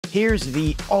Here's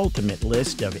the ultimate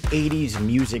list of 80s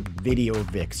music video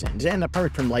vixens. And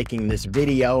apart from liking this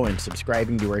video and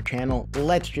subscribing to our channel,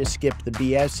 let's just skip the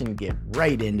BS and get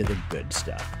right into the good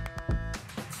stuff.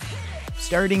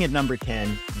 Starting at number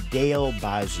 10, Dale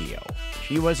Bozzio.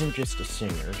 She wasn't just a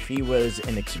singer, she was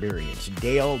an experience.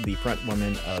 Dale, the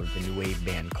frontwoman of the new wave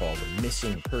band called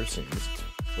Missing Persons,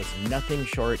 was nothing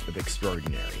short of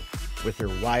extraordinary. With her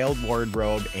wild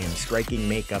wardrobe and striking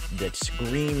makeup that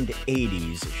screamed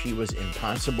 80s, she was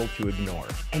impossible to ignore.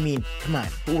 I mean, come on,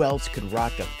 who else could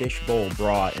rock a fishbowl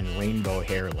bra and rainbow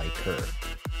hair like her?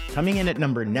 Coming in at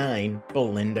number 9,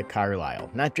 Belinda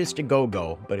Carlisle. Not just a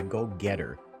go-go, but a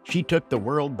go-getter. She took the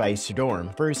world by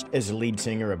storm, first as the lead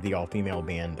singer of the all-female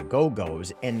band The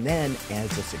Go-Go's, and then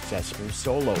as a successful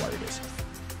solo artist.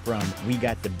 From We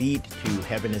Got the Beat to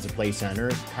Heaven is a Place on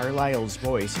Earth, Carlisle's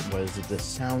voice was the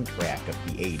soundtrack of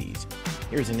the 80s.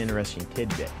 Here's an interesting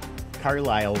tidbit.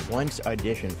 Carlisle once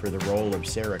auditioned for the role of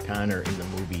Sarah Connor in the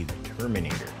movie The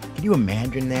Terminator. Can you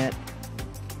imagine that?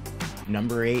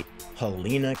 Number 8,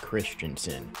 Helena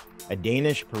Christensen. A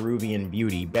Danish-Peruvian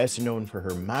beauty best known for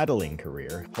her modeling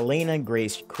career, Helena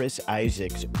graced Chris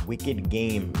Isaak's Wicked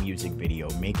Game music video,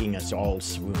 making us all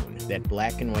swoon. That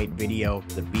black and white video,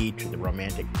 the beach, the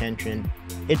romantic tension,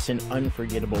 it's an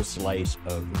unforgettable slice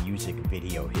of music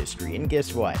video history. And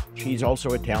guess what? She's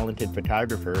also a talented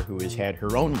photographer who has had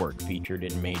her own work featured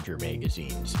in major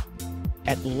magazines.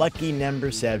 At lucky number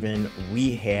 7,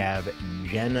 we have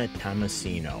Jeana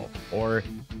Tomasino, or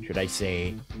should I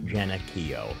say Jeana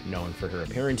Kio, known for her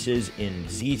appearances in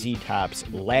ZZ Top's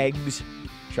Legs,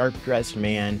 Sharp Dressed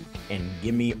Man, and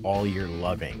Gimme All Your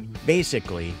Loving.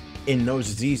 Basically, in those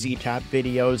ZZ Top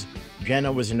videos,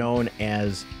 Jeana was known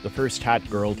as the first hot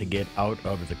girl to get out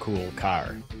of the cool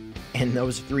car. And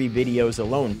those 3 videos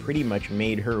alone pretty much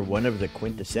made her one of the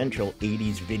quintessential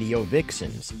 80s video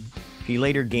vixens. She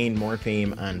later gained more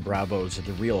fame on Bravo's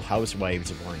The Real Housewives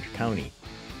of Orange County.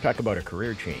 Talk about a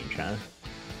career change, huh?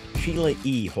 Sheila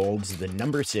E holds the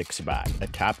number 6 spot. A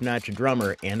top-notch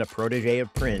drummer and a protege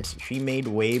of Prince, she made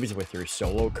waves with her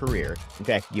solo career. In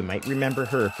fact, you might remember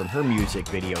her from her music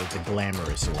video, The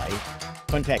Glamorous Life.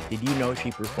 Fun fact, did you know she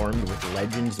performed with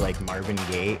legends like Marvin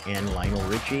Gaye and Lionel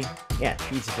Richie? Yeah,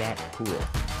 she's that cool.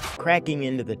 Cracking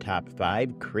into the top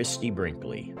 5, Christie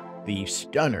Brinkley, the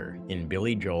stunner in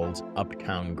Billy Joel's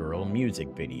Uptown Girl music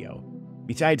video.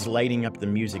 Besides lighting up the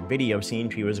music video scene,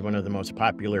 she was one of the most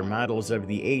popular models of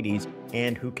the 80s,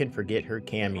 and who can forget her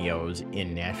cameos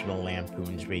in National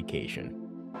Lampoon's Vacation.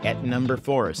 At number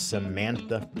 4,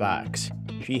 Samantha Fox.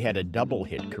 She had a double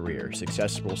hit career,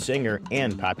 successful singer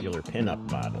and popular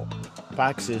pinup model.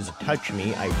 Fox's Touch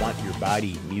Me, I Want Your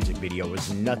Body music video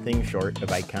was nothing short of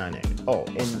iconic. Oh,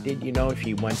 and did you know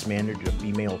she once managed a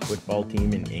female football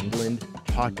team in England?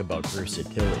 Talk about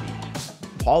versatility.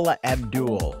 Paula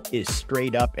Abdul is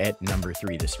straight up at number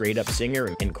 3. The straight up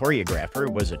singer and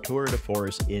choreographer was a tour de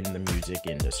force in the music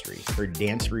industry. Her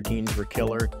dance routines were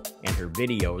killer, and her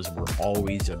videos were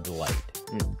always a delight.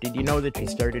 Did you know that she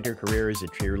started her career as a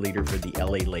cheerleader for the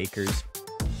LA Lakers?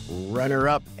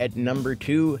 Runner-up at number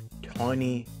 2,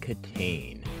 Tawny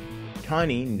Kitaen.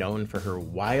 Tawny, known for her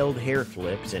wild hair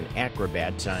flips and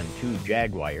acrobats on 2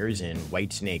 jaguars in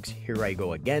Whitesnake's Here I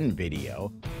Go Again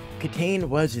video, Kitaen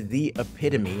was the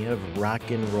epitome of rock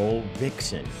and roll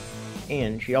vixen,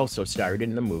 and she also starred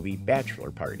in the movie Bachelor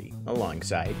Party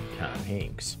alongside Tom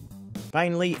Hanks.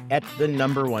 Finally, at the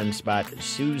number 1 spot,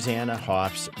 Susanna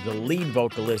Hoffs, the lead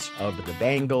vocalist of the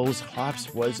Bangles.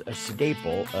 Hoffs was a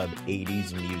staple of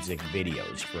 80s music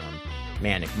videos. From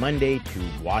Manic Monday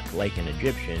to Walk Like an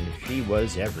Egyptian, she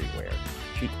was everywhere.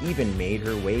 She even made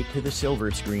her way to the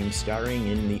silver screen starring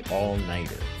in The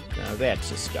All-Nighter. Now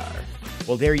that's a star.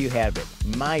 Well, there you have it,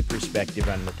 my perspective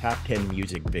on the top 10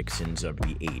 music vixens of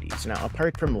the 80s. Now,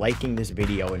 apart from liking this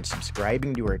video and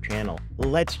subscribing to our channel,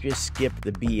 let's just skip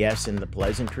the BS and the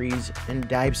pleasantries and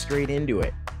dive straight into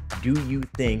it. Do you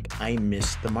think I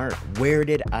missed the mark? Where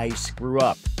did I screw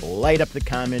up? Light up the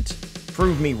comments,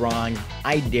 prove me wrong,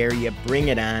 I dare you, bring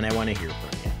it on, I want to hear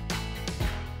from you.